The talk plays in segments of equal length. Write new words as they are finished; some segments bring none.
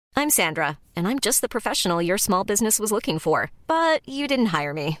I'm Sandra, and I'm just the professional your small business was looking for. But you didn't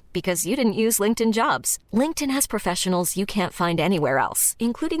hire me because you didn't use LinkedIn Jobs. LinkedIn has professionals you can't find anywhere else,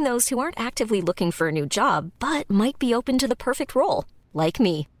 including those who aren't actively looking for a new job, but might be open to the perfect role, like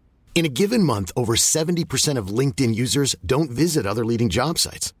me. In a given month, over 70% of LinkedIn users don't visit other leading job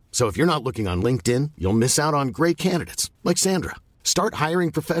sites. So if you're not looking on LinkedIn, you'll miss out on great candidates like Sandra. Start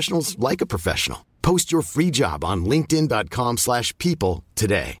hiring professionals like a professional. Post your free job on linkedin.com/people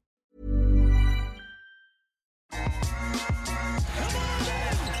today.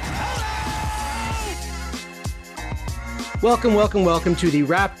 Welcome to the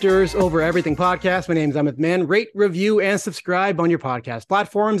Raptors Over Everything podcast. My name is Amit Mann. Rate, review, and subscribe on your podcast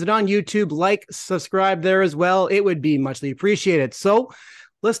platforms and on YouTube. Like, subscribe there as well. It would be muchly appreciated. So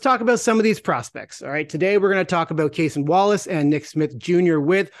let's talk about some of these prospects. All right. Today, we're going to talk about Cason Wallace and Nick Smith Jr.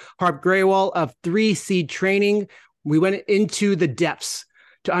 with Harp Graywall of 3 Seed Training. We went into the depths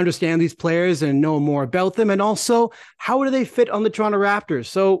to understand these players and know more about them. And also, how do they fit on the Toronto Raptors?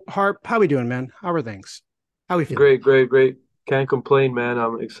 So, Harp, how are we doing, man? How are things? How are we feeling? Great. Can't complain, man.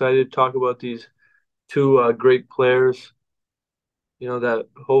 I'm excited to talk about these two great players, that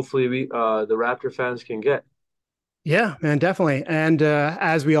hopefully the Raptor fans can get. Yeah, man, definitely. And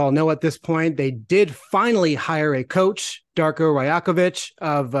as we all know at this point, they did finally hire a coach, Darko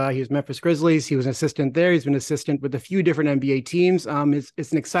Rajakovic he was Memphis Grizzlies. He was an assistant there. He's been assistant with a few different NBA teams.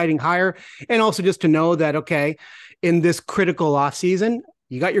 It's an exciting hire. And also just to know that, okay, in this critical offseason,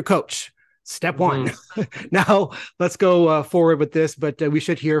 you got your coach. Step one. Now let's go forward with this, but we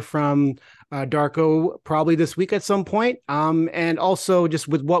should hear from Darko probably this week at some point. And also just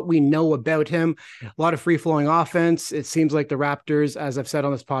with what we know about him, a lot of free flowing offense. It seems like the Raptors, as I've said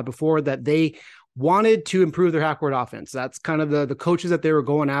on this pod before, that they wanted to improve their half-court offense. That's kind of the coaches that they were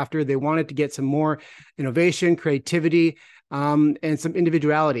going after. They wanted to get some more innovation, creativity, and some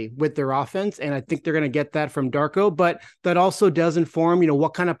individuality with their offense. And I think they're going to get that from Darko, but that also does inform,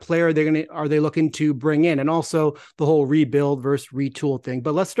 what kind of player are they looking to bring in? And also the whole rebuild versus retool thing.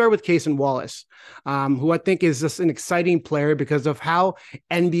 But let's start with Cason Wallace, who I think is just an exciting player because of how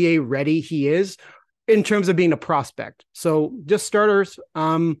NBA ready he is in terms of being a prospect. So just starters,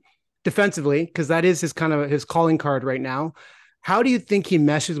 defensively, because that is his calling card right now. How do you think he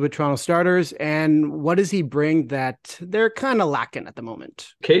meshes with Toronto starters, and what does he bring that they're kind of lacking at the moment?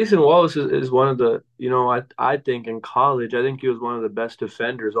 Cason Wallace is one of the, I think in college, I think he was one of the best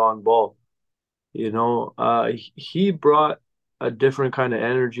defenders on ball. He brought a different kind of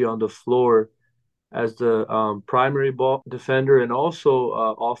energy on the floor as the primary ball defender and also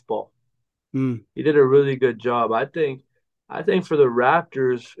off ball. He did a really good job. I think for the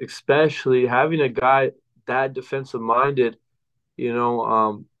Raptors, especially having a guy that defensive minded, they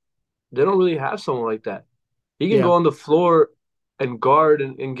don't really have someone like that. He can go on the floor and guard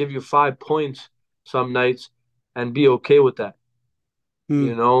and give you 5 points some nights and be okay with that.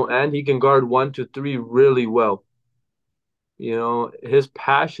 And he can guard 1 to 3 really well. His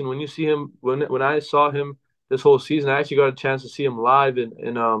passion, when you see him, when I saw him this whole season, I actually got a chance to see him live in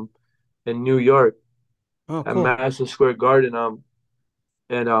New York at Madison Square Garden.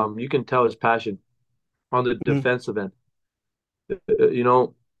 And you can tell his passion on the defensive end.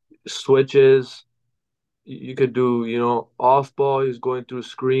 Switches, you could do, off ball. He was going through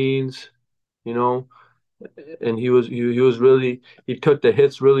screens, and he took the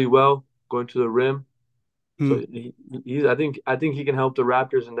hits really well, going to the rim. So I think he can help the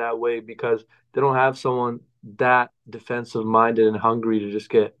Raptors in that way because they don't have someone that defensive minded and hungry to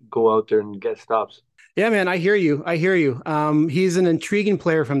just go out there and get stops. Yeah, man, I hear you. He's an intriguing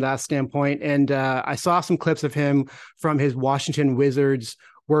player from that standpoint. And I saw some clips of him from his Washington Wizards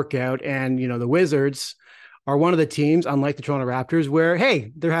workout. And, the Wizards are one of the teams, unlike the Toronto Raptors, where,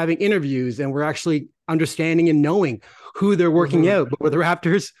 hey, they're having interviews and we're actually understanding and knowing who they're working out. But with the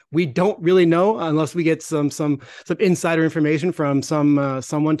Raptors, we don't really know unless we get some insider information from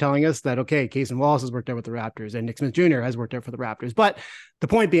someone telling us that, okay, Cason Wallace has worked out with the Raptors and Nick Smith Jr. has worked out for the Raptors. But the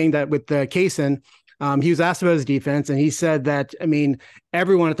point being that with Cason, he was asked about his defense, and he said that,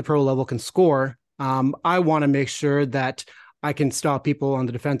 everyone at the pro level can score. I want to make sure that I can stop people on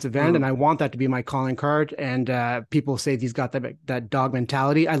the defensive end, and I want that to be my calling card. And people say he's got that dog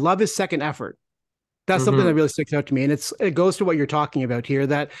mentality. I love his second effort. That's something that really sticks out to me. And it goes to what you're talking about here,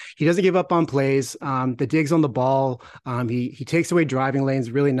 that he doesn't give up on plays, the digs on the ball. He takes away driving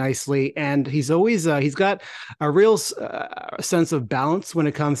lanes really nicely. And he's always, he's got a real sense of balance when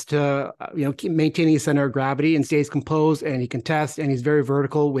it comes to, maintaining his center of gravity, and stays composed, and he contests, and he's very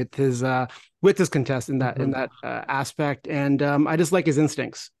vertical with his contest in that aspect. And I just like his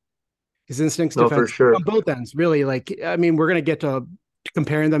instincts. No, for sure. On both ends, really. We're going to get to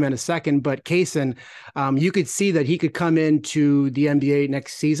comparing them in a second, but Cason, you could see that he could come into the NBA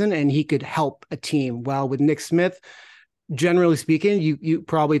next season and he could help a team. While with Nick Smith, generally speaking, you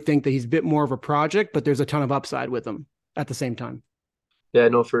probably think that he's a bit more of a project, but there's a ton of upside with him at the same time. Yeah,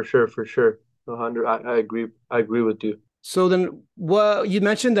 no, for sure, for sure. 100. I agree. I agree with you. So then, well, you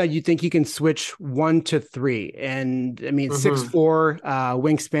mentioned that you think he can switch 1 to 3, and I mean 6'4",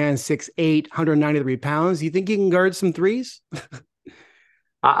 wingspan 6'8", 193 pounds. You think he can guard some threes?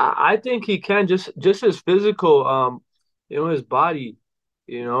 I think he can, just his physical, his body,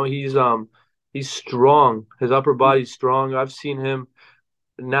 he's strong. His upper body's strong. I've seen him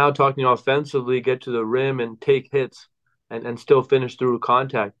now talking offensively get to the rim and take hits and still finish through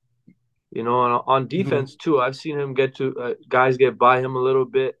contact. And on defense too, I've seen him get to guys get by him a little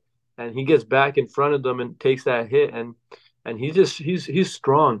bit, and he gets back in front of them and takes that hit, and he's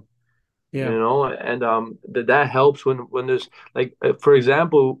strong. Yeah. And that helps when there's like, for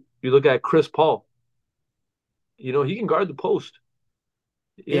example, you look at Chris Paul. He can guard the post.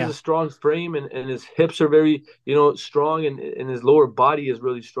 He has a strong frame, and his hips are very, strong, and his lower body is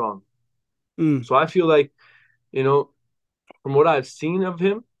really strong. So I feel like, from what I've seen of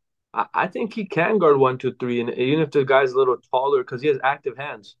him, I think he can guard 1, 2, 3, and even if the guy's a little taller, because he has active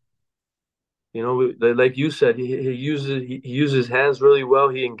hands. Like you said, he uses his hands really well.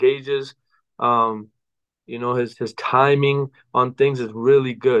 He engages. His timing on things is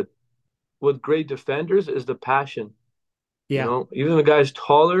really good. With great defenders is the passion. Yeah. Even the guy's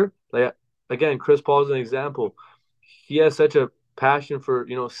taller, like again, Chris Paul's an example. He has such a passion for,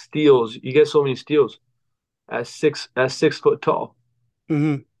 steals. You get so many steals at 6 foot tall.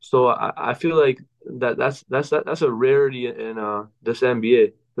 So I feel like that's a rarity in this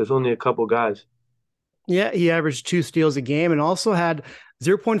NBA. There's only a couple guys. Yeah, he averaged 2 steals a game and also had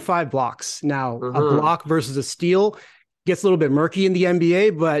 0.5 blocks. Now, a block versus a steal gets a little bit murky in the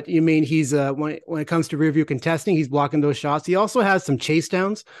NBA, but you mean he's when it comes to rear view contesting, he's blocking those shots. He also has some chase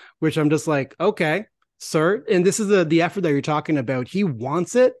downs, which I'm just like, okay, sir. And this is the effort that you're talking about. He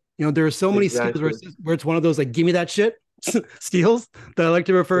wants it. There are so many steals where it's one of those like, give me that shit steals that I like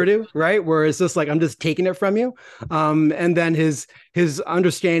to refer to, right? Where it's just like, I'm just taking it from you. And then his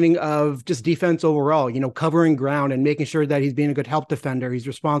understanding of just defense overall, covering ground and making sure that he's being a good help defender. He's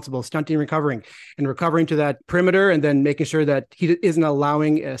responsible, stunting, recovering to that perimeter, and then making sure that he isn't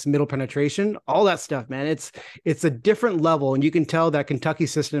allowing middle penetration, all that stuff, man. It's a different level. And you can tell that Kentucky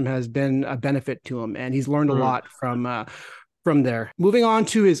system has been a benefit to him, and he's learned a lot from there. Moving on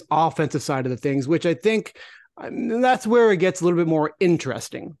to his offensive side of the things, which I think that's where it gets a little bit more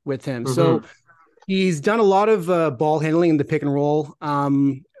interesting with him. So he's done a lot of ball handling in the pick and roll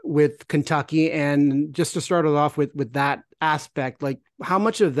with Kentucky. And just to start it off with that aspect, like how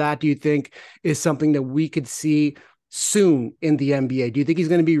much of that do you think is something that we could see soon in the NBA? Do you think he's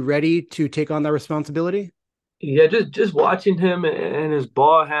going to be ready to take on that responsibility? Yeah, just watching him and his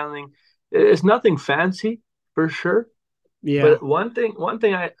ball handling, it's nothing fancy for sure. Yeah. But one thing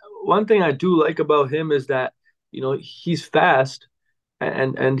I do like about him is that he's fast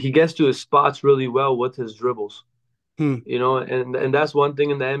and he gets to his spots really well with his dribbles. And that's one thing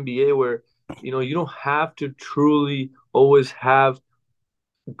in the NBA where you don't have to truly always have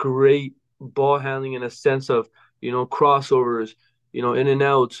great ball handling in a sense of crossovers, in and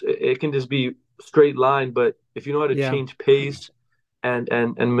outs. It can just be straight line, but if you know how to change pace and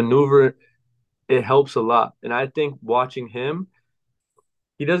maneuver, it helps a lot. And I think watching him,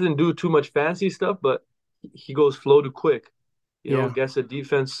 he doesn't do too much fancy stuff, but he goes flow to quick, gets the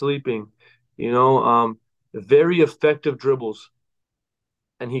defense sleeping, very effective dribbles,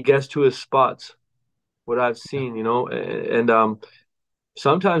 and he gets to his spots, what I've seen, and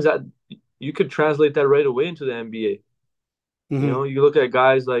sometimes that you could translate that right away into the NBA. You look at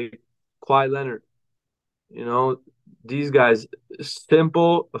guys like Kawhi Leonard, these guys,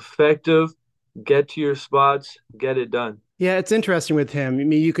 simple, effective, get to your spots, get it done. Yeah, it's interesting with him. I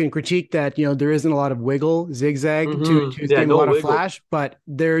mean, you can critique that, there isn't a lot of wiggle, zigzag to his game, a lot of flash, but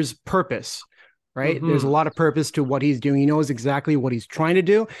there's purpose, right? There's a lot of purpose to what he's doing. He knows exactly what he's trying to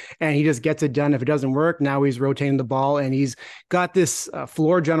do, and he just gets it done. If it doesn't work, now he's rotating the ball, and he's got this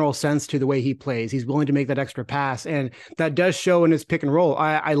floor general sense to the way he plays. He's willing to make that extra pass, and that does show in his pick and roll.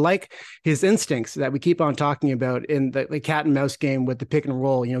 I like his instincts that we keep on talking about in the cat and mouse game with the pick and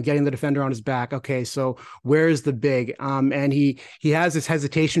roll, getting the defender on his back. Okay, so where's the big? And he has this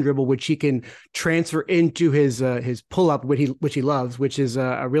hesitation dribble, which he can transfer into his pull up, which he loves, which is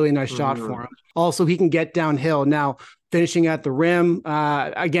a really nice shot for him. Also, he can get downhill. Now, finishing at the rim,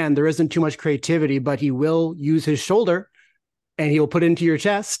 again, there isn't too much creativity, but he will use his shoulder and he'll put it into your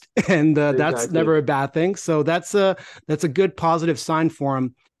chest, and that's Exactly. never a bad thing. So that's a good positive sign for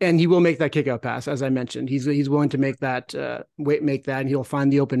him. And he will make that kickout pass, as I mentioned. He's willing to make that and he'll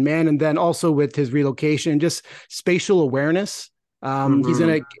find the open man. And then also with his relocation, just spatial awareness. He's Hmm.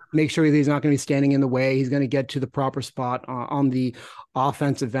 going to make sure he's not going to be standing in the way. He's going to get to the proper spot on the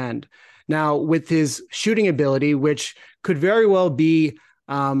offensive end. Now, with his shooting ability, which could very well be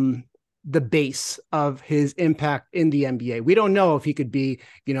the base of his impact in the NBA. We don't know if he could be,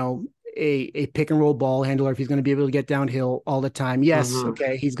 a pick and roll ball handler, if he's going to be able to get downhill all the time. Yes, Hmm.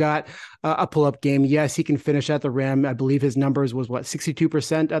 okay, he's got a pull up game. Yes, he can finish at the rim. I believe his numbers was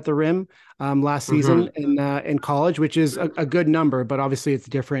 62% at the rim last Hmm. season in college, which is a good number, but obviously it's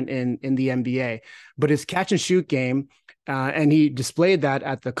different in the NBA. But his catch and shoot game. And he displayed that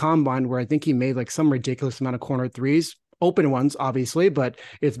at the combine where I think he made like some ridiculous amount of corner threes, open ones, obviously, but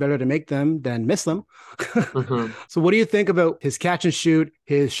it's better to make them than miss them. Hmm. So, what do you think about his catch and shoot,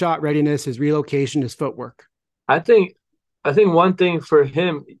 his shot readiness, his relocation, his footwork? I think I think one thing for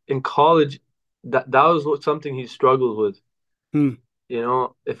him in college, that was something he struggled with. Hmm.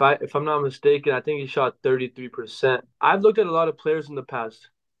 If I'm not mistaken, I think he shot 33%. I've looked at a lot of players in the past,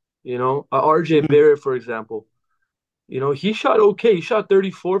 RJ Hmm. Barrett, for example. He shot okay. He shot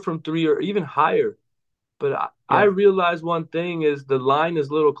 34 from three or even higher. But I Yeah. realized one thing is the line is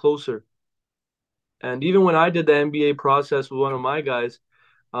a little closer. And even when I did the NBA process with one of my guys,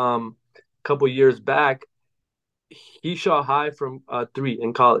 a couple years back, he shot high from three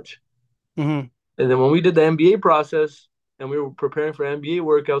in college. Hmm. And then when we did the NBA process and we were preparing for NBA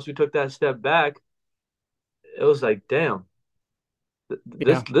workouts, we took that step back. It was like, damn, this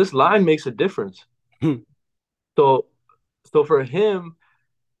Yeah. this line makes a difference. Hmm. So so for him,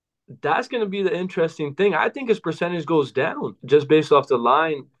 that's going to be the interesting thing. I think his percentage goes down just based off the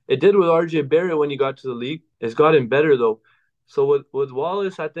line. It did with RJ Barrett when he got to the league. It's gotten better though. So with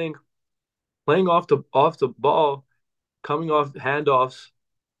Wallace, I think playing off the ball, coming off handoffs,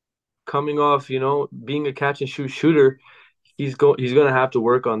 coming off, being a catch and shoot shooter, he's gonna have to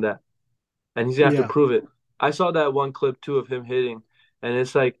work on that, and he's gonna have to Yeah. prove it. I saw that one clip too of him hitting, and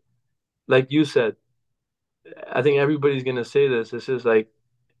it's like you said, I think everybody's gonna say this. It's just like,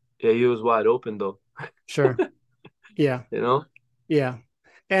 yeah, he was wide open though, Sure. Yeah. you know. Yeah.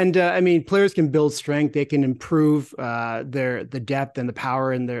 And I mean, players can build strength. They can improve the depth and the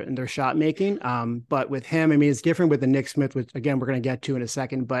power in their shot making. But with him, I mean, it's different with the Nick Smith, which again we're going to get to in a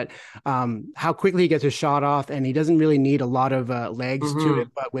second. But how quickly he gets his shot off, and he doesn't really need a lot of legs to it.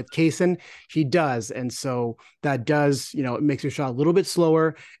 Hmm. But with Cason, he does, and so that does, it makes your shot a little bit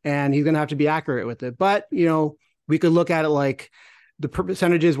slower, and he's going to have to be accurate with it. But we could look at it like the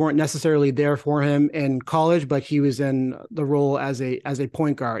percentages weren't necessarily there for him in college, but he was in the role as a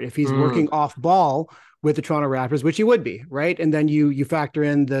point guard. If he's Mm. working off ball with the Toronto Raptors, which he would be, right? And then you factor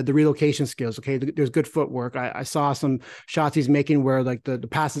in the relocation skills. Okay, there's good footwork. I saw some shots he's making where like the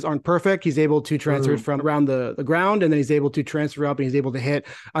passes aren't perfect. He's able to transfer it Mm. from around the ground, and then he's able to transfer up and he's able to hit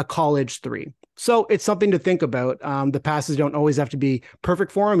a college three. So it's something to think about. The passes don't always have to be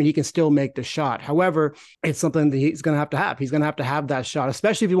perfect for him, and he can still make the shot. However, it's something that he's going to have to have. He's going to have that shot,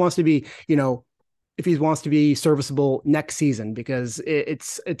 especially if he wants to be, if he wants to be serviceable next season, because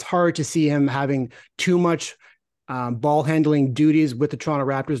it's hard to see him having too much ball handling duties with the Toronto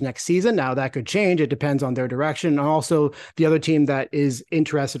Raptors next season. Now that could change. It depends on their direction. And also the other team that is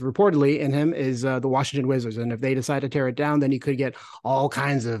interested reportedly in him is the Washington Wizards. And if they decide to tear it down, then he could get all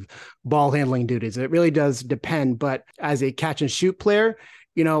kinds of ball handling duties. It really does depend. But as a catch and shoot player,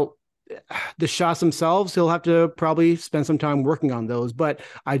 you know, the shots themselves, he'll have to probably spend some time working on those. But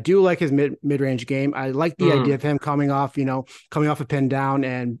I do like his mid-range game. I like the idea Mm. of him coming off a pin down,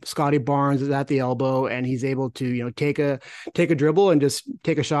 and Scotty Barnes is at the elbow, and he's able to, take a dribble and just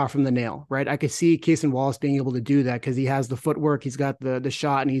take a shot from the nail. Right. I could see Cason Wallace being able to do that because he has the footwork, he's got the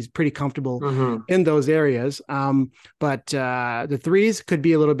shot, and he's pretty comfortable Hmm. in those areas. But the threes could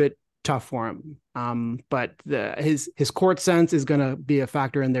be a little bit tough for him. But his court sense is going to be a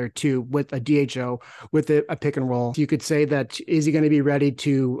factor in there too with a DHO, with a pick and roll. You could say that, is he going to be ready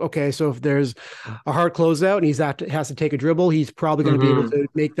to, okay, so if there's a hard closeout and has to take a dribble, he's probably going to be able Hmm. to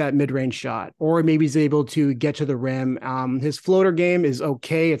make that mid-range shot, or maybe he's able to get to the rim. His floater game is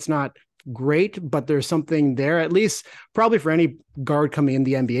okay. It's not great, but there's something there, at least probably for any guard coming in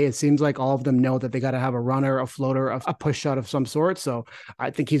the NBA. It seems like all of them know that they got to have a runner, a floater, a push shot of some sort. So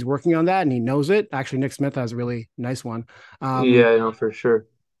I think he's working on that and he knows it. Actually, Nick Smith has a really nice one. Yeah, for sure.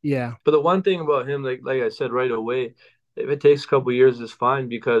 Yeah, But the one thing about him, like I said right away, if it takes a couple years, it's fine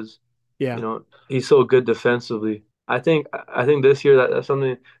because yeah. he's so good defensively. I think this year that's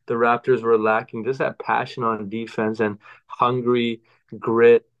something the Raptors were lacking, just that passion on defense and hungry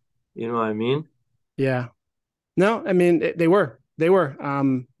grit. You know what I mean? Yeah. No, I mean they were.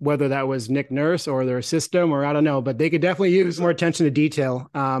 Whether that was Nick Nurse or their system, or I don't know, but they could definitely use more attention to detail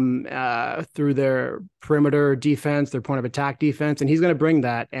through their perimeter defense, their point of attack defense, and he's going to bring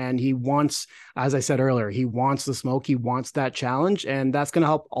that. And he wants, as I said earlier, he wants the smoke, he wants that challenge, and that's going to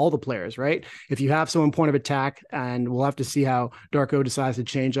help all the players, right? If you have someone point of attack, and we'll have to see how Darko decides to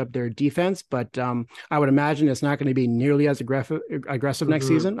change up their defense, but I would imagine it's not going to be nearly as aggressive next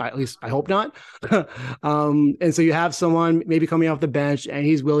Hmm. season. At least I hope not. And so you have someone maybe coming off the bench and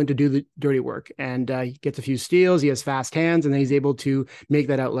he's willing to do the dirty work, and he gets a few steals. He has fast hands, and then he's able to make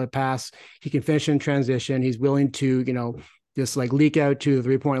that outlet pass. He can finish in transition. He's willing to, just like leak out to the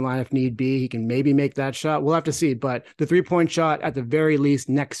 3-point line if need be. He can maybe make that shot. We'll have to see. But the 3-point shot, at the very least,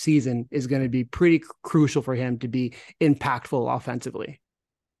 next season is going to be pretty crucial for him to be impactful offensively.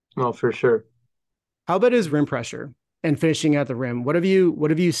 No, for sure. How about his rim pressure and finishing at the rim? What have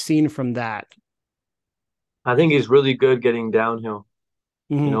you seen from that? I think he's really good getting downhill.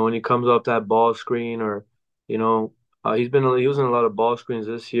 Mm-hmm. When he comes off that ball screen or, you know, he was in a lot of ball screens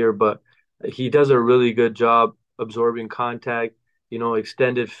this year, but he does a really good job absorbing contact,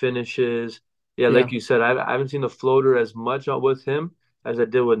 extended finishes. Yeah, like Yeah. you said, I haven't seen the floater as much with him as I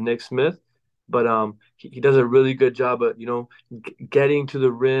did with Nick Smith, but he does a really good job of, getting to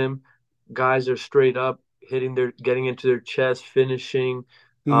the rim. Guys are straight up getting into their chest, finishing.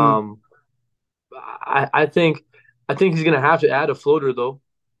 Mm-hmm. Um, I think he's gonna have to add a floater though,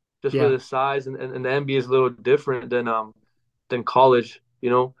 just with Yeah. his size, and the NBA is a little different than college.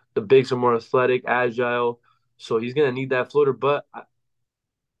 The bigs are more athletic, agile, so he's gonna need that floater. But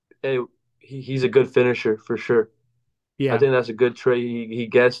hey, he's a good finisher for sure. I Yeah. think that's a good trade. He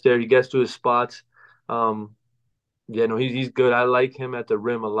gets there, he gets to his spots. Um, yeah, no, he's good. I like him at the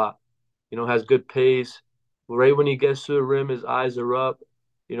rim a lot. Has good pace. Right when he gets to the rim, his eyes are up.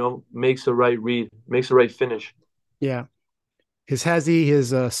 Makes the right read, makes the right finish. Yeah. His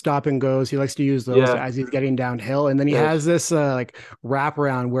stop and goes. He likes to use those Yeah, as he's getting downhill, and then he has yes, this like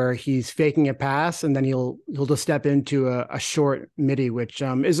wraparound where he's faking a pass, and then he'll just step into a short midi, which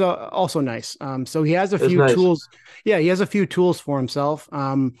is also nice. So he has a it's few nice. tools. Yeah, he has a few tools for himself.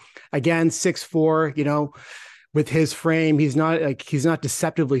 Again, 6'4", with his frame, he's not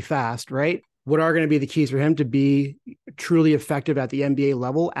deceptively fast, right? What are going to be the keys for him to be truly effective at the NBA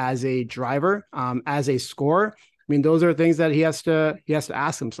level as a driver, as a scorer? I mean, those are things that he has to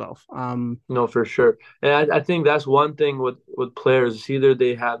ask himself. No, for sure. And I think that's one thing with players. It's either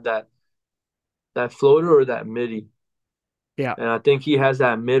they have that floater or that midi. Yeah. And I think he has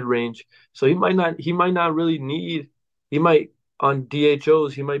that mid range. So he might not really need he might on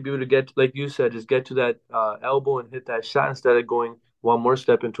DHOs he might be able to get, like you said, just get to that elbow and hit that shot instead of going one more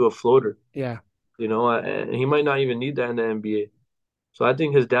step into a floater. Yeah. And he might not even need that in the NBA. So I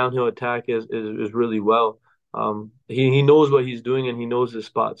think his downhill attack is really well. He knows what he's doing and he knows his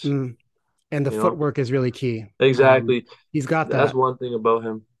spots. Mm. And the You know footwork is really key. exactly. He's got That's that. one thing about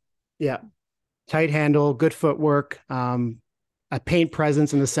him. Yeah. Tight handle, good footwork, a paint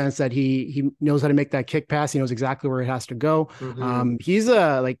presence in the sense that he knows how to make that kick pass. He knows exactly where it has to go. Hmm.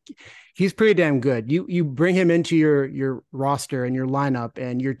 He's pretty damn good. You bring him into your roster and your lineup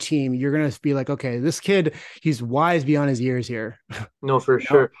and your team, you're gonna be like, okay, this kid, he's wise beyond his years here. No, for You know?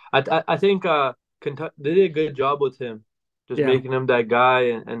 sure. I think Kentucky they did a good job with him, just Yeah. making him that guy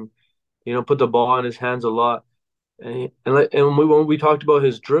and put the ball in his hands a lot. And when we talked about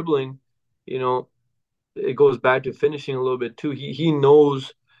his dribbling, you know, it goes back to finishing a little bit too. He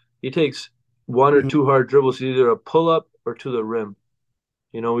knows he takes one or Mhm. two hard dribbles, either a pull up or to the rim.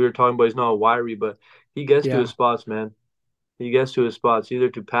 We were talking about he's not wiry, but he gets to Yeah. his spots, man. He gets to his spots either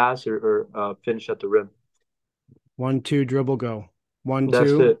to pass or finish at the rim. 1-2 dribble go. One, That's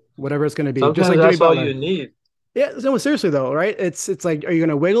two, it. whatever it's gonna be. Just Sometimes like Jimmy that's all you Butler. need. Yeah, no, seriously though, right? It's like, are you going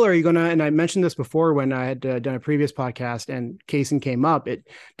to wiggle, or are you going to? And I mentioned this before when I had done a previous podcast, and Cason came up. It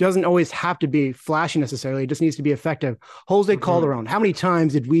doesn't always have to be flashy necessarily. It just needs to be effective. Jose Hmm. Calderon. How many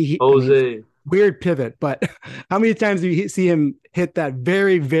times did we? I mean, Jose, weird pivot, but how many times do you see him hit that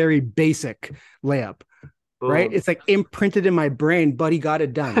very, very basic layup? Right? boom. It's like imprinted in my brain, but he got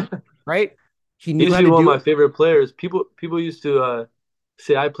it done. Right? He He knew used how to be to one of do my it. favorite players. People used to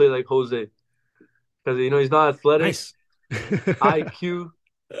say I play like Jose because he's not athletic, Nice. IQ.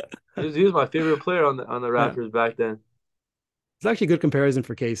 He was my favorite player on the Yeah. Raptors back then. It's actually a good comparison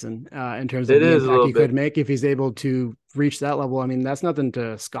for Kaysen in terms of It the is a impact little he could bit. make if he's able to reach that level. I mean, that's nothing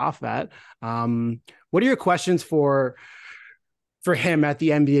to scoff at. What are your questions for? for him at the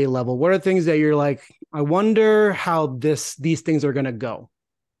NBA level? What are things that you're like, I wonder how these things are going to go?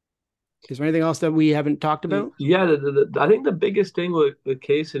 Is there anything else that we haven't talked about? Yeah, I think the biggest thing with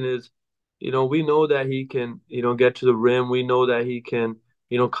Cason is, we know that he can, get to the rim. We know that he can,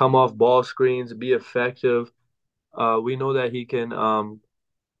 come off ball screens, be effective. We know that he can,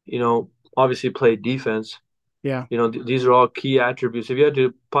 obviously play defense. Yeah. These are all key attributes. If you had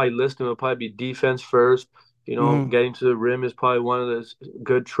to probably list them, it would probably be defense first. Mm-hmm. Getting to the rim is probably one of those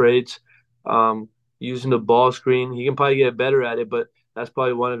good traits. Um, Using the ball screen, he can probably get better at it, but that's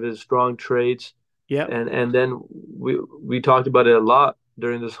probably one of his strong traits. Yep. And then we talked about it a lot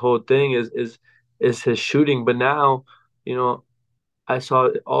during this whole thing is his shooting. But now, you know, I saw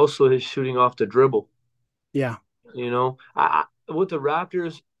also his shooting off the dribble. Yeah. With the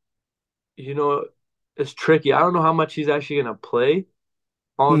Raptors, you know, it's tricky. I don't know how much he's actually gonna play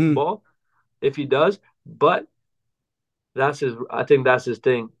on Mm-hmm. ball if he does, but I think that's his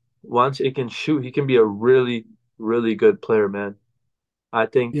thing. Once he can shoot, he can be a really, really good player, man. I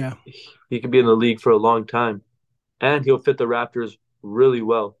think Yeah. he could be in the league for a long time, and he'll fit the Raptors really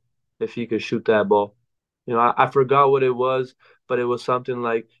well if he could shoot that ball. I forgot what it was, but it was something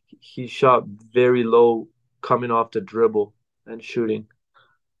like he shot very low coming off the dribble and shooting.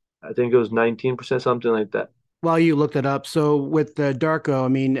 I think it was 19%, something like that. While you looked it up, so with Darko, I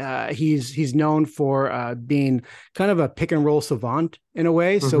mean, he's known for being kind of a pick and roll savant in a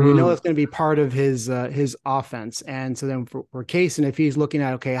way. So we know Hmm. that's going to be part of his offense. And so then for Cason, if he's looking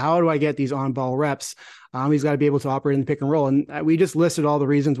at, okay, how do I get these on ball reps? He's got to be able to operate in the pick and roll. And we just listed all the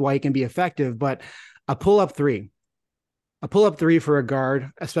reasons why he can be effective, but a pull up three, for a guard,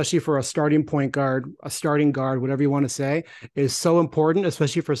 especially for a starting point guard, a starting guard, whatever you want to say, is so important,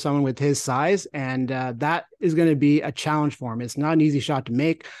 especially for someone with his size. And that is going to be a challenge for him. It's not an easy shot to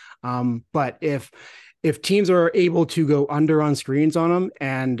make. But if teams are able to go under on screens on him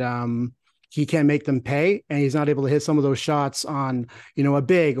and he can't make them pay and he's not able to hit some of those shots on, a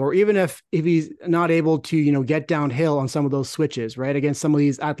big, or even if he's not able to, get downhill on some of those switches, right? Against some of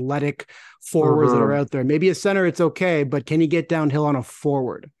these athletic forwards that are Hmm. out there. Maybe a center, it's okay, but can he get downhill on a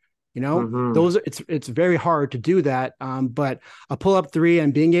forward? Hmm. Those it's very hard to do that. But a pull up three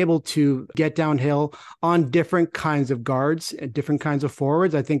and being able to get downhill on different kinds of guards and different kinds of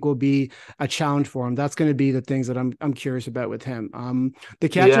forwards, I think will be a challenge for him. That's going to be the things that I'm curious about with him. The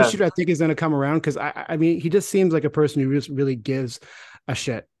catch and Yeah, shoot, I think, is going to come around because I mean, he just seems like a person who just really gives a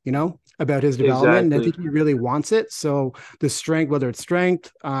shit, about his development. And I exactly. think he really wants it. So the strength, whether it's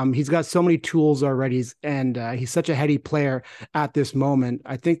strength, he's got so many tools already. And he's such a heady player at this moment.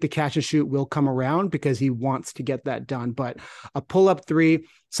 I think the catch and shoot will come around because he wants to get that done. But a pull up three,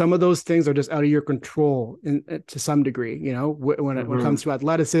 some of those things are just out of your control to some degree, when it Hmm. comes to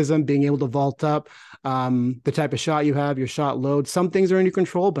athleticism, being able to vault up, the type of shot you have, your shot load. Some things are in your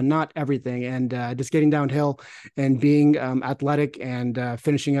control, but not everything. And just getting downhill and being athletic and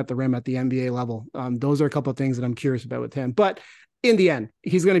finishing at the rim at the NBA level. Those are a couple of things that I'm curious about with him. But in the end,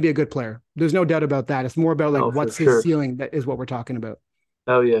 he's going to be a good player. There's no doubt about that. It's more about like No, for what's his sure. ceiling that is what we're talking about.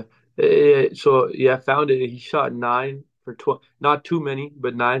 Oh yeah. So yeah, I found it. He shot 9 for 20, not too many,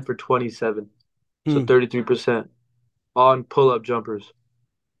 but 9 for 27. So Hmm. 33% on pull-up jumpers.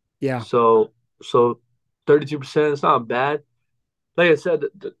 Yeah. So 32%, it's not bad. Like I said,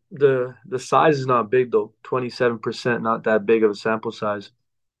 the size is not big though. 27%, not that big of a sample size.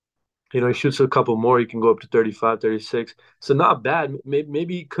 He shoots a couple more, he can go up to 35, 36. So not bad.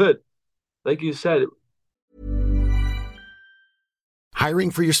 Maybe he could. Like you said,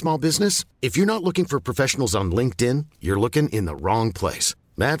 Hiring for your small business? If you're not looking for professionals on LinkedIn, you're looking in the wrong place.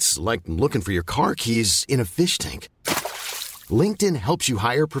 That's like looking for your car keys in a fish tank. LinkedIn helps you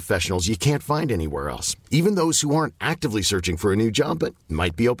hire professionals you can't find anywhere else, even those who aren't actively searching for a new job but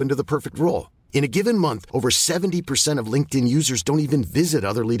might be open to the perfect role. In a given month, over 70% of LinkedIn users don't even visit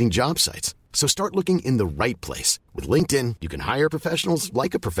other leading job sites. So start looking in the right place. With LinkedIn, you can hire professionals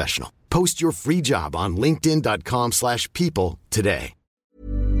like a professional. Post your free job on linkedin.com/people today.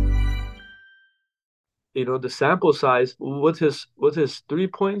 the sample size with his 3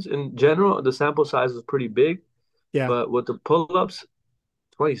 points in general, the sample size is pretty big. Yeah. But with the pull-ups,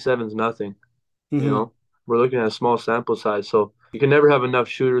 27 is nothing. You Mm-hmm. know, we're looking at a small sample size, so you can never have enough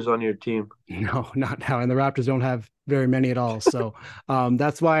shooters on your team. No, not now. And the Raptors don't have very many at all. So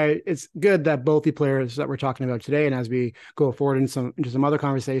that's why it's good that both the players that we're talking about today, and as we go forward into some other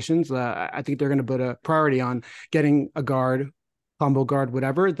conversations, I think they're going to put a priority on getting a guard combo guard,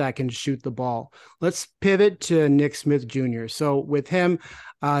 whatever, that can shoot the ball. Let's pivot to Nick Smith Jr. So with him,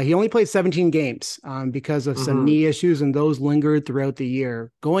 he only played 17 games because of some Mm-hmm. knee issues, and those lingered throughout the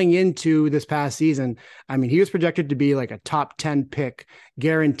year. Going into this past season, I mean, he was projected to be like a top 10 pick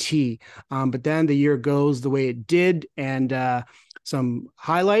guarantee. But then the year goes the way it did, and some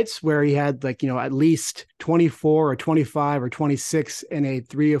highlights where he had like, at least 24 or 25 or 26 in a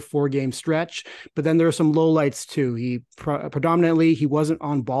 3 or 4 game stretch. But then there are some lowlights too. He predominantly, he wasn't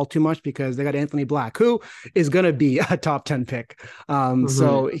on ball too much because they got Anthony Black, who is going to be a top 10 pick. Mm-hmm.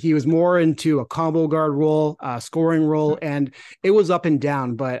 So he was more into a combo guard role, scoring role, and it was up and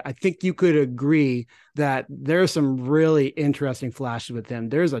down. But I think you could agree that there's some really interesting flashes with him.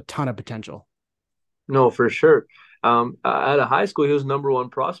 There's a ton of potential. No, for sure. At a high school, he was number one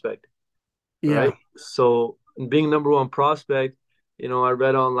prospect, Yeah. right? So being number one prospect, I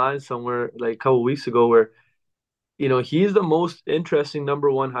read online somewhere like a couple weeks ago where, he's the most interesting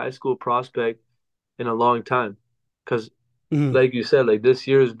number one high school prospect in a long time. Because, Mhm. like you said, like this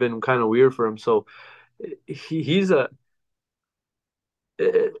year has been kind of weird for him. So he's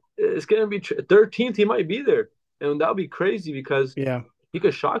it's gonna be 13th. He might be there, and that'll be crazy because Yeah. he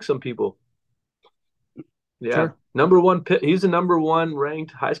could shock some people. Yeah, Sure. number one pick. He's the number one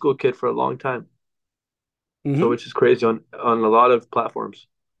ranked high school kid for a long time. So Hmm. which is crazy on a lot of platforms.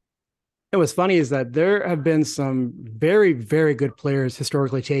 And what's funny is that there have been some very, very good players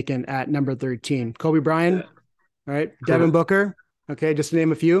historically taken at number 13. Kobe Bryant, all right, Devin Booker, okay, just to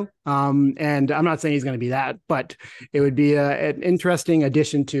name a few. And I'm not saying he's going to be that, but it would be an interesting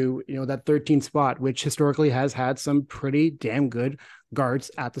addition to, that 13 spot, which historically has had some pretty damn good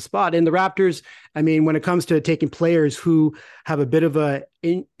guards at the spot. And the Raptors, I mean, when it comes to taking players who have a bit of a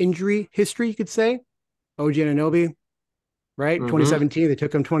injury history, you could say, OG Anunoby, right? Mm-hmm. 2017, they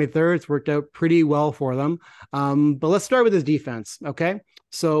took him 23rd. It's worked out pretty well for them. But let's start with his defense, okay?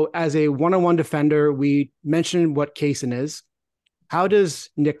 So as a one-on-one defender, we mentioned what Cason is. How does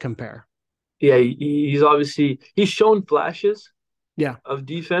Nick compare? Yeah, he's shown flashes Yeah. of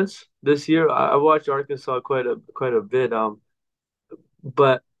defense this year. I watched Arkansas quite a bit.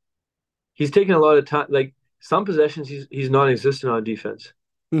 But he's taking a lot of time. Like some possessions, he's non-existent on defense.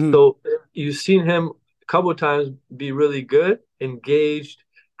 Mm-hmm. So you've seen him a couple of times be really good, engaged,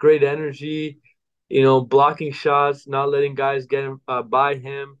 great energy, blocking shots, not letting guys get him by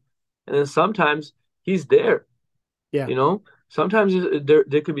him, and then sometimes he's there. Yeah. Sometimes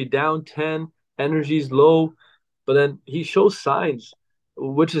there could be down 10, energy's low, but then he shows signs,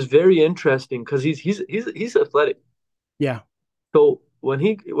 which is very interesting because he's athletic. Yeah. So when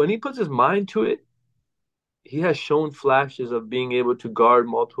he puts his mind to it, he has shown flashes of being able to guard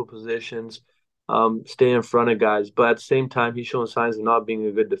multiple positions, stay in front of guys, but at the same time, he's showing signs of not being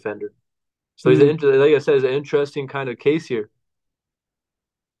a good defender. So Mm. like I said, he's an interesting kind of case here.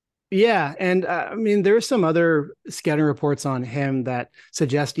 Yeah. And I mean, there are some other scouting reports on him that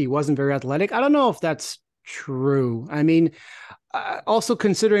suggest he wasn't very athletic. I don't know if that's true. I mean, also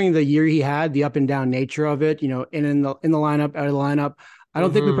considering the year he had, the up and down nature of it, in the lineup, out of the lineup, I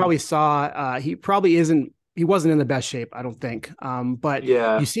don't think we Hmm. probably saw. He probably isn't. He wasn't in the best shape, I don't think. But you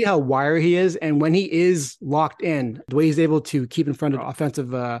Yeah. see how wiry he is, and when he is locked in, the way he's able to keep in front of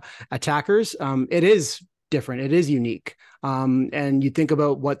offensive attackers, it is different. It is unique. And you think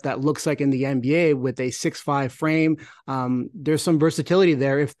about what that looks like in the NBA with a 6'5" frame. There's some versatility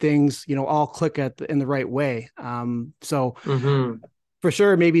there if things, all click in the right way. So Hmm. for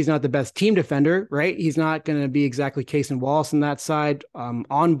sure, maybe he's not the best team defender, right? He's not going to be exactly Cason Wallace on that side.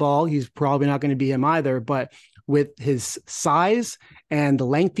 On ball, he's probably not going to be him either. But with his size and the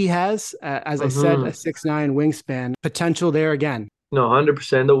length he has, as I said, a Hmm. 6'9" wingspan, potential there again. No,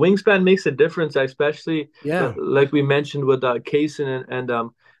 100%. The wingspan makes a difference, especially Yeah, like we mentioned with Cason and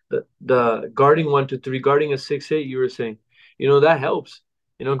the guarding 1 to 3, guarding a 6'8", you were saying. That helps.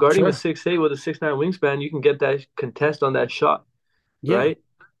 Guarding a sure. 6'8" with a 6'9" wingspan, you can get that contest on that shot, Yeah, right?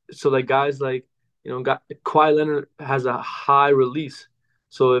 So like guys like Kawhi Leonard has a high release.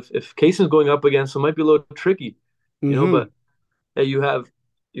 So if Cason's going up against him, it might be a little tricky, hmm, but hey, you have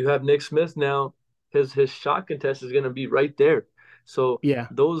Nick Smith now. His shot contest is going to be right there. So yeah,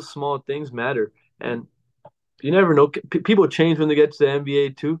 those small things matter, and you never know. People change when they get to the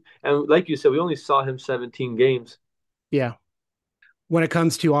NBA too. And like you said, we only saw him 17 games. yeah. When it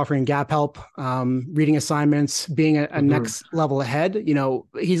comes to offering gap help, reading assignments, being a Hmm. next level ahead,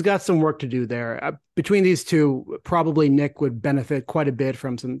 he's got some work to do there. Between these two, probably Nick would benefit quite a bit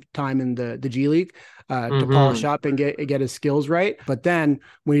from some time in the G League to polish Hmm. up and get his skills right. But then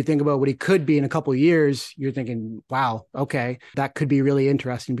when you think about what he could be in a couple of years, you're thinking, wow, okay, that could be really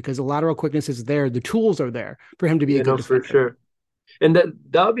interesting because the lateral quickness is there. The tools are there for him to be a good For defender. sure. And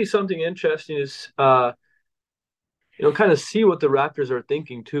that would be something interesting is kind of see what the Raptors are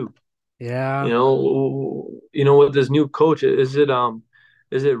thinking too. Yeah. With this new coach, is it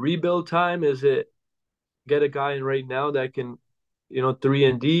rebuild time? Is it get a guy in right now that can, 3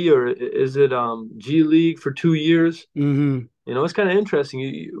 and D, or is it G League for 2 years? Hmm. It's kind of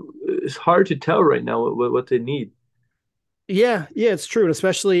interesting. It's hard to tell right now what they need. Yeah, yeah, it's true. And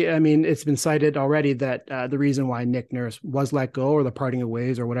especially, I mean, it's been cited already that the reason why Nick Nurse was let go or the parting of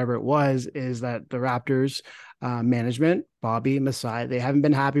ways or whatever it was is that the Raptors management, Bobby, Masai, they haven't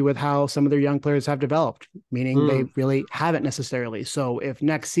been happy with how some of their young players have developed, meaning they Mm, really haven't necessarily. So if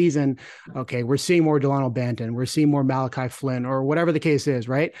next season, okay, we're seeing more Delano Banton, we're seeing more Malachi Flynn or whatever the case is,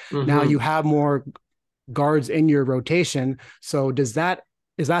 right? Now you hmm have more guards in your rotation. So is that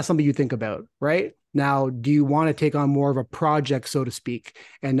something you think about, right? Now, do you want to take on more of a project, so to speak?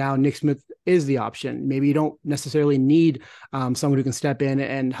 And now Nick Smith is the option. Maybe you don't necessarily need someone who can step in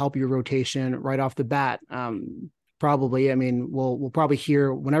and help your rotation right off the bat. Probably, I mean, we'll probably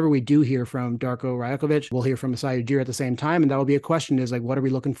hear whenever we do hear from Darko Rajakovic, we'll hear from Masai Ujiri at the same time, and that'll be a question: is like, what are we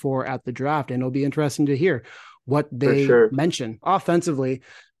looking for at the draft? And it'll be interesting to hear what for they sure. mention offensively.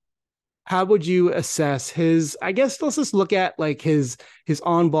 How would you assess his, I guess let's just look at like his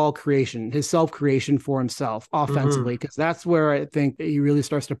on-ball creation, his self-creation for himself hmm offensively, because that's where I think he really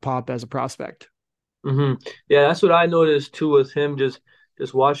starts to pop as a prospect. hmm Yeah, that's what I noticed too with him. Just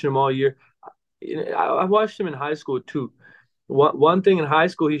watching him all year. I watched him in high school too. One thing in high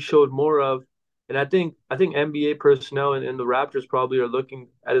school he showed more of, and I think NBA personnel and the Raptors probably are looking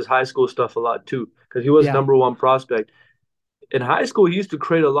at his high school stuff a lot too, because he was Yeah. number one prospect. In high school, he used to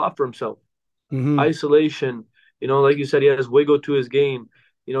create a lot for himself. Hmm. Isolation, like you said, he has wiggle to his game,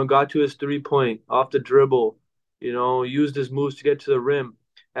 got to his 3 point off the dribble, used his moves to get to the rim.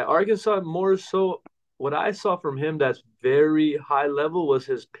 At Arkansas, more so, what I saw from him that's very high level was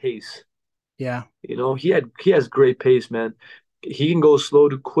his pace. Yeah. He has great pace, man. He can go slow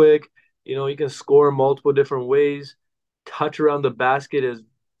to quick. He can score multiple different ways. Touch around the basket is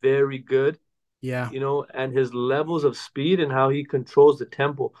very good. Yeah. And his levels of speed and how he controls the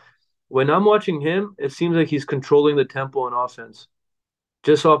tempo. When I'm watching him, it seems like he's controlling the tempo on offense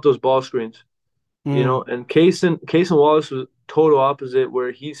just off those ball screens. Mm. And Cason Wallace was total opposite,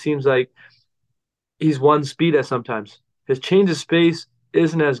 where he seems like he's one speed at sometimes. His change of space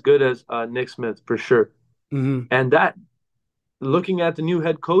isn't as good as Nick Smith for sure. Hmm. And that, looking at the new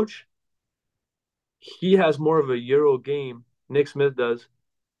head coach, he has more of a Euro game. Nick Smith does,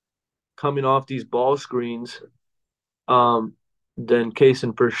 coming off these ball screens, um, than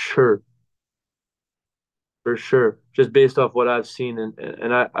Cason for sure. Just based off what I've seen,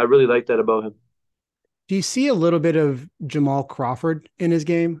 and I really like that about him. Do you see a little bit of Jamal Crawford in his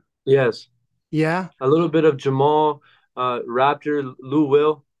game? Yes, Yeah. a little bit of Jamal, Raptor, Lou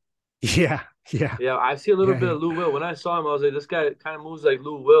Will. Yeah. Yeah. Yeah, I see a little Yeah. bit Yeah. of Lou Will. When I saw him, I was like, this guy kind of moves like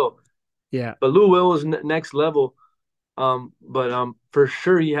Lou Will. Yeah. But Lou Will is next level. But for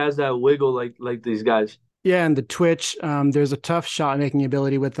sure he has that wiggle like these guys. Yeah, and the twitch, there's a tough shot making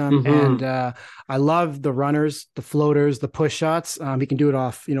ability with them, and Mm-hmm. I love the runners, the floaters, the push shots. He can do it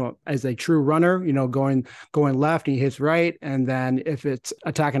off, as a true runner, going left, and he hits right, and then if it's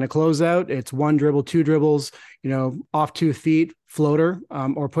attacking a closeout, it's one dribble, two dribbles, off 2 feet, floater,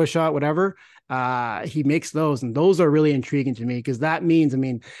 or push shot, whatever. He makes those, and those are really intriguing to me because that means, I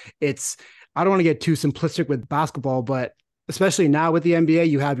mean, it's. I don't want to get too simplistic with basketball, but especially now with the NBA,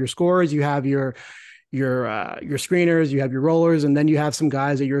 you have your scorers, you have your screeners, you have your rollers, and then you have some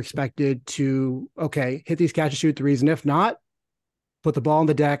guys that you're expected to hit these catch and shoot threes, and if not, put the ball on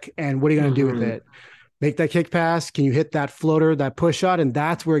the deck. And what are you going to do with Mm-hmm. it? Make that kick pass? Can you hit that floater, that push shot? And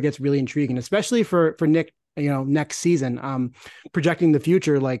that's where it gets really intriguing, especially for Nick. Next season, projecting the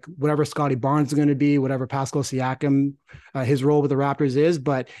future, like whatever Scotty Barnes is going to be, whatever Pascal Siakam, his role with the Raptors is,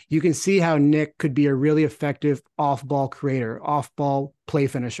 but you can see how Nick could be a really effective off-ball creator, off-ball play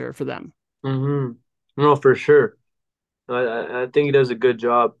finisher for them. Mm-hmm. No, for sure. I think he does a good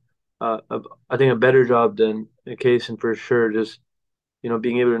job. I think a better job than Kaysen for sure. Just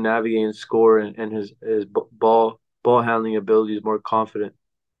being able to navigate and score, and his ball handling ability is more confident.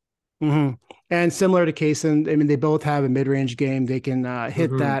 Mm-hmm. And similar to Cason, I mean, they both have a mid-range game. They can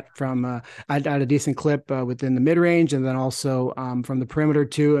hit Mm-hmm. that from at a decent clip within the mid-range, and then also from the perimeter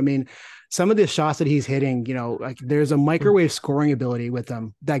too. I mean, some of the shots that he's hitting, like there's a microwave scoring ability with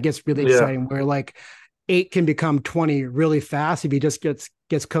him that gets really Yeah, exciting. Where like 8 can become 20 really fast if he just gets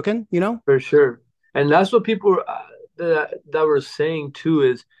cooking. for sure. And that's what people that were saying too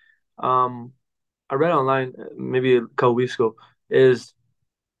is, um, I read online maybe a couple weeks ago, is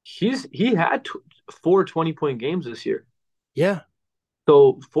he had 4 20-point games this year. Yeah,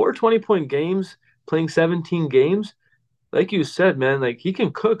 So 4 20-point games, playing 17 games, like you said, man, like he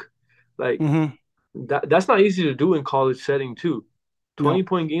can cook. Like Hmm. that's not easy to do in college setting too. No.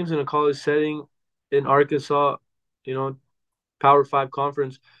 20-point games in a college setting in Arkansas, you know, Power Five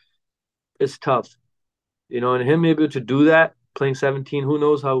conference, it's tough. And him able to do that, playing 17, who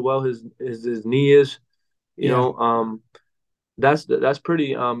knows how well his knee is, you Yeah. know, um, that's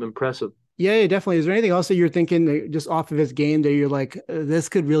pretty impressive. Yeah, yeah, definitely. Is there anything else that you're thinking that just off of his game that you're like, this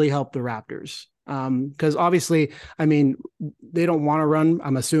could really help the Raptors? Because obviously, I mean, they don't want to run,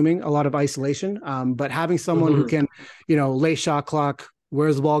 I'm assuming, a lot of isolation. But having someone who Hmm. can, late shot clock,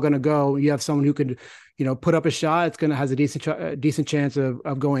 where's the ball going to go? You have someone who could, put up a shot. It's going to has a decent chance of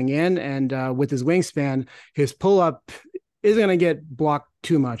going in. And with his wingspan, his pull up isn't going to get blocked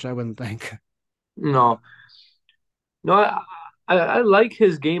too much. I wouldn't think. No, no, I like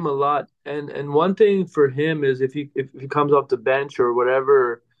his game a lot, and one thing for him is if he comes off the bench or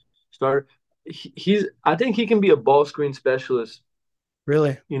whatever, start, he's I think he can be a ball screen specialist.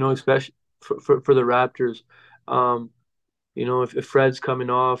 Really. Especially for the Raptors. Um, if Fred's coming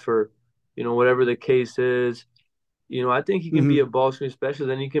off or whatever the case is, I think he can be Hmm. a ball screen specialist.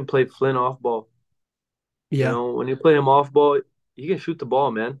 Then he can play Flynn off ball. Yeah. When you play him off ball, he can shoot the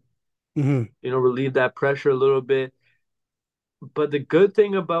ball, man. Hmm. Relieve that pressure a little bit. But the good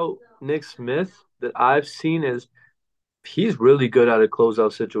thing about Nick Smith that I've seen is he's really good at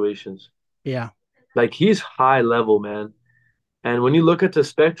closeout situations. Yeah. Like he's high level, man. And when you look at the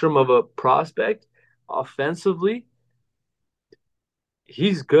spectrum of a prospect, offensively,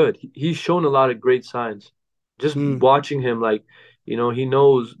 he's good. He's shown a lot of great signs. Just Mm. watching him, like, he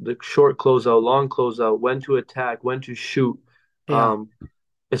knows the short closeout, long closeout, when to attack, when to shoot. Yeah. Um,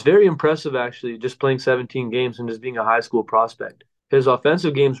 it's very impressive, actually, just playing 17 games and just being a high school prospect. His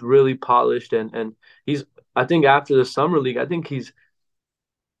offensive game's really polished, and he's. I think after the summer league, I think he's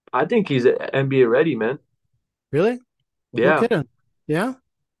NBA ready, man. Really? No Yeah, kidding. Yeah.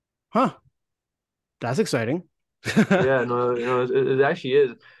 Huh. That's exciting. yeah, no, it actually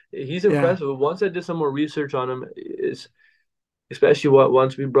is. He's Yeah. impressive. Once I did some more research on him, is especially what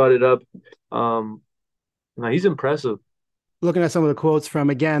once we brought it up. Um, no, he's impressive. Looking at some of the quotes from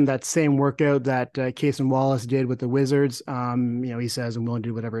again that same workout that Cason Wallace did with the Wizards. He says, "I'm willing to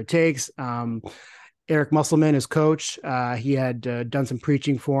do whatever it takes." Eric Musselman, his coach, he had done some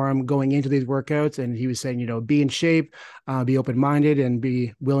preaching for him going into these workouts, and he was saying, be in shape, be open minded, and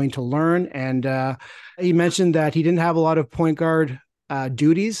be willing to learn. And he mentioned that he didn't have a lot of point guard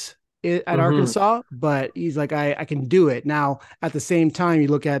duties at Hmm. Arkansas, but he's like, I can do it. Now, at the same time, you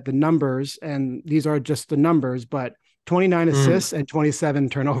look at the numbers, and these are just the numbers, but 29 Hmm. assists and 27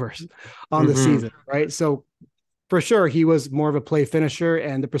 turnovers on the Hmm. season, right? So for sure, he was more of a play finisher,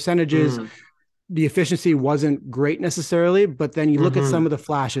 and the percentages, Hmm. the efficiency wasn't great necessarily, but then you look at Hmm. some of the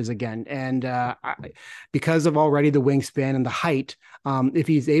flashes again, and because of already the wingspan and the height, if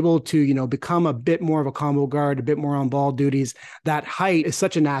he's able to, become a bit more of a combo guard, a bit more on ball duties, that height is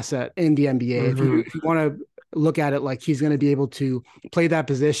such an asset in the NBA. If you Hmm. if you want to look at it like he's going to be able to play that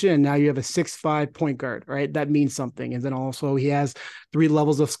position, and now you have a 6'5" point guard, right? That means something. And then also he has three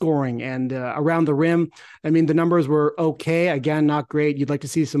levels of scoring, and around the rim, I mean, the numbers were okay. Again, not great. You'd like to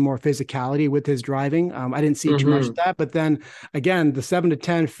see some more physicality with his driving. I didn't see too much of Hmm. that. But then again, the 7 to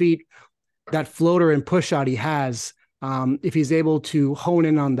 10 feet, that floater and push shot he has, if he's able to hone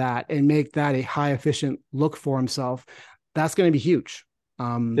in on that and make that a high efficient look for himself, that's going to be huge.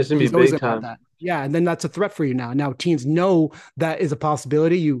 It's gonna be He's always big going to have time that. Yeah. And then that's a threat for you now. Now teams know that is a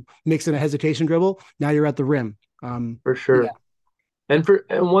possibility. You mix in a hesitation dribble. Now you're at the rim. for Yeah. sure. And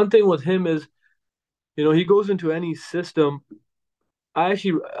one thing with him is, he goes into any system. I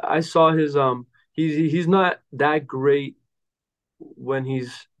saw his he's not that great when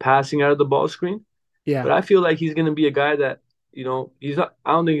he's passing out of the ball screen. Yeah. But I feel like he's going to be a guy that, he's not,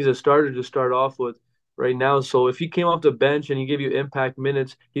 I don't think he's a starter to start off with right now. So if he came off the bench and he give you impact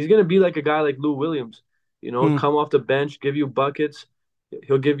minutes, he's going to be like a guy like Lou Williams, Mm, come off the bench, give you buckets.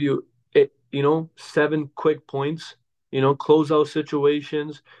 He'll give you, 7 quick points, close out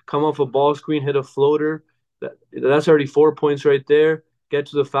situations, come off a ball screen, hit a floater. That's already 4 points right there. Get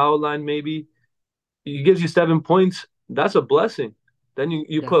to the foul line, maybe he gives you 7 points. That's a blessing. Then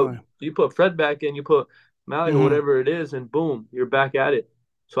definitely. you put Fred back in, you put Malik or Hmm. whatever it is, and boom, you're back at it.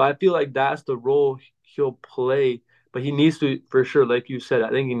 So I feel like that's the role he'll play. But he needs to, for sure, like you said, I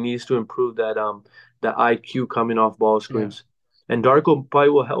think he needs to improve that IQ coming off ball Yeah. screens. And Darko probably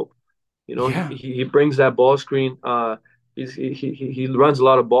will help. Yeah. He brings that ball screen. He runs a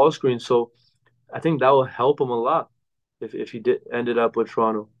lot of ball screens, so I think that will help him a lot if he did ended up with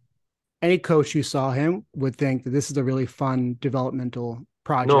Toronto. any coach who saw him would think that this is a really fun developmental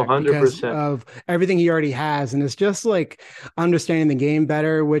No, project because 100%. of everything he already has. And it's just like understanding the game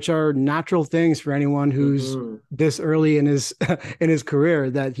better, which are natural things for anyone who's Hmm. this early in his in his career,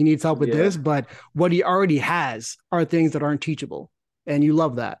 that he needs help with Yeah. this. But what he already has are things that aren't teachable. And you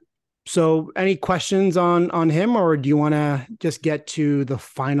love that. So any questions on him, or do you want to just get to the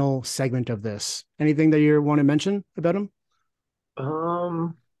final segment of this? Anything that you want to mention about him?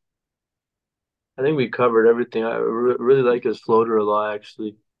 Um, I think we covered everything. I really like his floater a lot,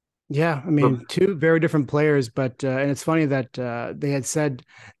 actually. Yeah, I But mean, two very different players, but and it's funny that they had said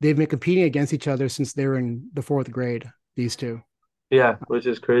they've been competing against each other since they were in the fourth grade. These two, yeah, which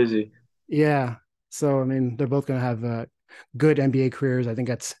is crazy. yeah. So I mean, they're both going to have good NBA careers. I think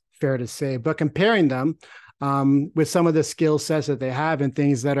that's fair to say. But comparing them with some of the skill sets that they have and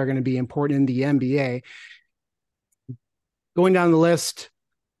things that are going to be important in the NBA, going down the list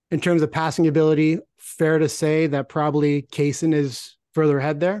in terms of passing ability, fair to say that probably Cason is further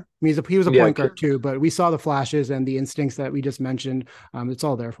ahead there. I mean, he was a Yeah, point guard too, but we saw the flashes and the instincts that we just mentioned. It's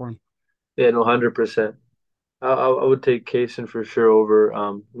all there for him. yeah, no, 100%. I would take Cason for sure over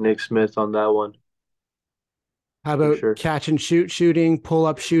Nick Smith on that one How for about sure. catch and shoot shooting, pull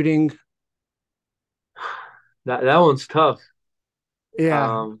up shooting? That one's tough.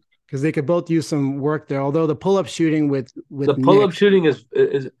 Yeah, Um, because they could both use some work there. Although the pull up shooting the with pull-up Nick, shooting is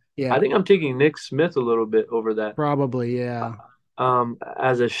I yeah, think I'm taking Nick Smith a little bit over that. probably, Uh, yeah,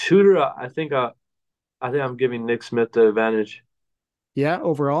 as a shooter, I think I'm giving Nick Smith the advantage. yeah.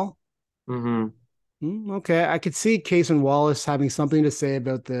 Overall, Hmm. Okay, I could see Case and Wallace having something to say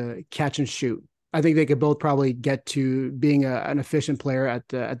about the catch and shoot. I think they could both probably get to being an efficient player at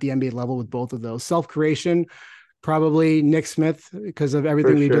the NBA level with both of those. Self creation, probably Nick Smith because of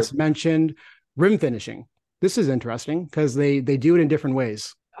For everything we sure. just mentioned. Rim finishing. This is interesting because they do it in different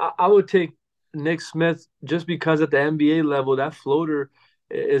ways. I would take Nick Smith just because at the NBA level, that floater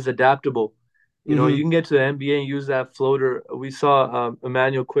is adaptable. You know, you Mm-hmm. can get to the NBA and use that floater. We saw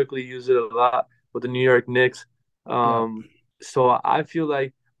Emmanuel quickly use it a lot with the New York Knicks. Yeah. Um, so I feel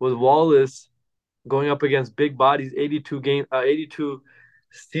like with Wallace going up against big bodies, 82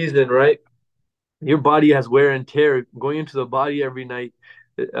 season, right? Your body has wear and tear. Going into the body every night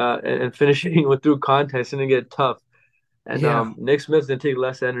and finishing with through contests and get tough. And Yeah. Nick Smith's gonna take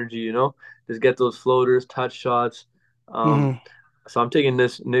less energy, you know, just get those floaters, touch shots. Um, Mm-hmm. so I'm taking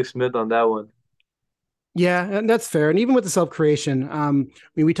this Nick Smith on that one. Yeah, and that's fair. And even with the self creation, I mean,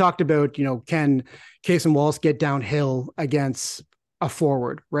 we talked about, can Case and Wallace get downhill against a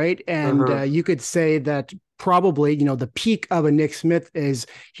forward, right? And Uh-huh. you could say that probably, the peak of a Nick Smith is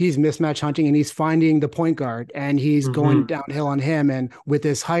he's mismatch hunting and he's finding the point guard and he's going Mm-hmm. downhill on him. And with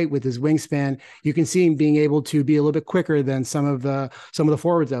his height, with his wingspan, you can see him being able to be a little bit quicker than some of the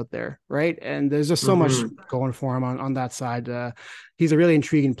forwards out there, right? And there's just so much Mm-hmm. going for him on that side. He's a really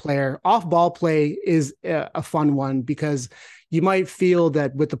intriguing player. Off ball play is a fun one because you might feel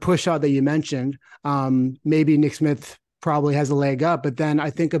that with the push shot that you mentioned, maybe Nick Smith probably has a leg up. But then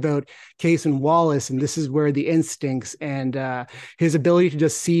I think about Cason Wallace, and this is where the instincts and his ability to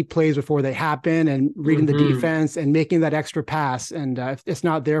just see plays before they happen and reading the Mm-hmm. defense and making that extra pass. And if it's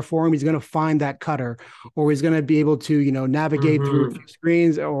not there for him, he's going to find that cutter, or he's going to be able to, navigate through a Mm-hmm. few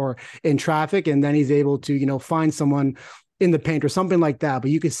screens or in traffic, and then he's able to, find someone in the paint or something like that.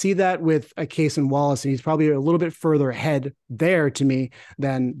 But you could see that with a Cason Wallace, and he's probably a little bit further ahead there to me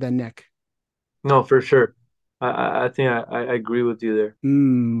than Nick. No, for sure. I think I agree with you there.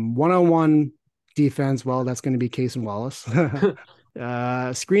 One-on-one defense. Well, that's going to be Cason Wallace.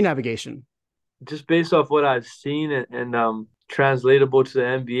 Screen navigation. Just based off what I've seen and translatable to the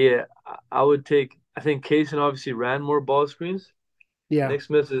NBA, I would take. I think Cason obviously ran more ball screens. Yeah. Nick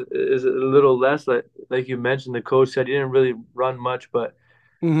Smith is a little less, like you mentioned. The coach said he didn't really run much, but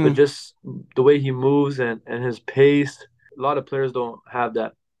Hmm. just the way he moves and his pace, a lot of players don't have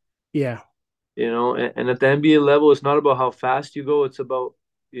that, Yeah. you know. And at the NBA level, it's not about how fast you go; it's about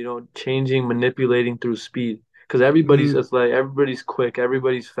changing, manipulating through speed. Because Hmm. it's like everybody's quick,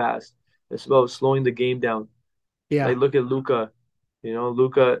 everybody's fast. It's about slowing the game down. Yeah. Like look at Luca,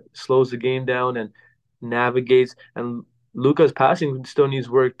 Luca slows the game down and navigates, and Luca's passing still needs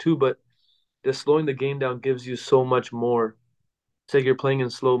work too, but just slowing the game down gives you so much more. It's like you're playing in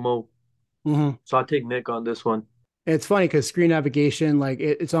slow mo. Hmm. So I'll take Nick on this one. It's funny because screen navigation, like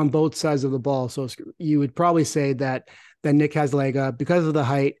it's on both sides of the ball. So you would probably say that then Nick has leg up because of the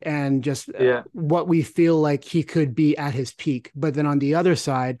height and just Yeah, what we feel like he could be at his peak. But then on the other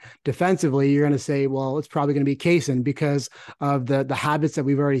side, defensively, you're going to say, well, it's probably going to be Cason because of the habits that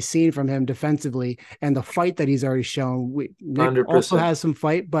we've already seen from him defensively and the fight that he's already shown. Nick also 100%. has some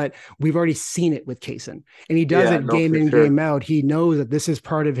fight, but we've already seen it with Cason, and he does Yeah, it no, game for in, sure. game out. He knows that this is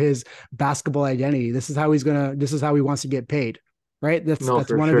part of his basketball identity. This is how he wants to get paid. Right. No, That's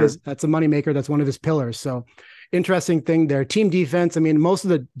for one of sure. that's a moneymaker. That's one of his pillars. So interesting thing there. Team defense. I mean, most of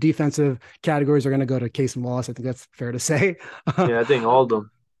the defensive categories are going to go to Cason Wallace. I think that's fair to say. Yeah, I think all of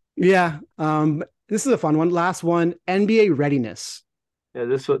them. Yeah. This is a fun one. Last one, NBA readiness. Yeah,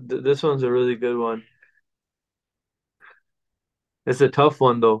 this one's a really good one. It's a tough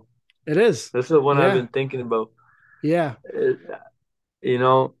one though. It is. This is the one I've Yeah. been thinking about. Yeah.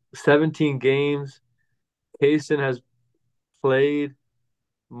 17 games. Cason has played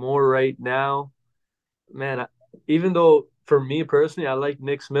more right now. Man, even though for me personally, I like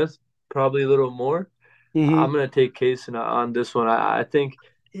Nick Smith probably a little more, I'm Mm-hmm. gonna take Cason on this one. I think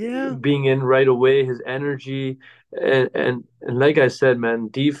Yeah. being in right away, his energy, and like I said, man,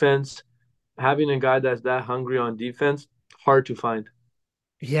 defense, having a guy that's that hungry on defense, hard to find.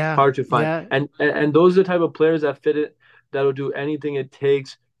 Yeah. Hard to find. Yeah. And those are the type of players that fit it, that'll do anything it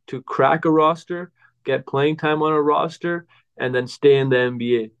takes to crack a roster, get playing time on a roster, and then stay in the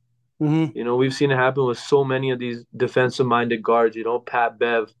NBA. Mm-hmm. We've seen it happen with so many of these defensive minded guards, Pat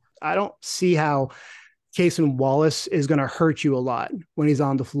Bev. I don't see how Cason Wallace is going to hurt you a lot when he's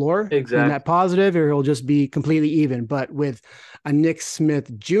on the floor in that Exactly. positive, or he'll just be completely even. But with a Nick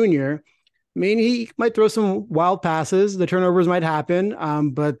Smith Jr., I mean, he might throw some wild passes. The turnovers might happen,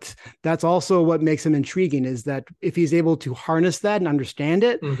 but that's also what makes him intriguing. Is that if he's able to harness that and understand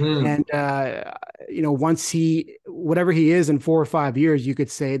it, Hmm. and once whatever he is in 4 or 5 years, you could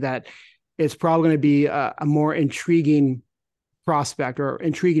say that it's probably going to be a more intriguing prospect or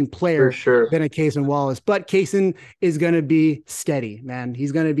intriguing For player sure. than a Cason Wallace. But Cason is going to be steady, man.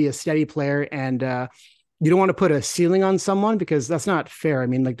 He's going to be a steady player, and you don't want to put a ceiling on someone because that's not fair. I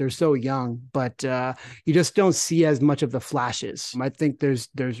mean, like they're so young, but you just don't see as much of the flashes. I think there's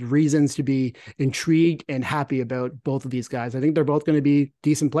reasons to be intrigued and happy about both of these guys. I think they're both going to be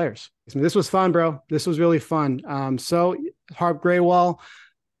decent players. So this was fun, bro. This was really fun. So Harp Graywall,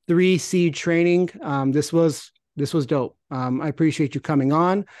 3 seed training. This was dope. I appreciate you coming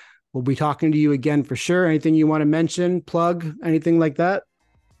on. We'll be talking to you again for sure. Anything you want to mention, plug, anything like that?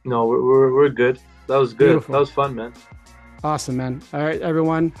 No, we're good. That was good. That Beautiful. was fun, man. Awesome, man. All right,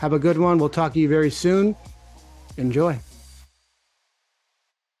 everyone. Have a good one. We'll talk to you very soon. Enjoy.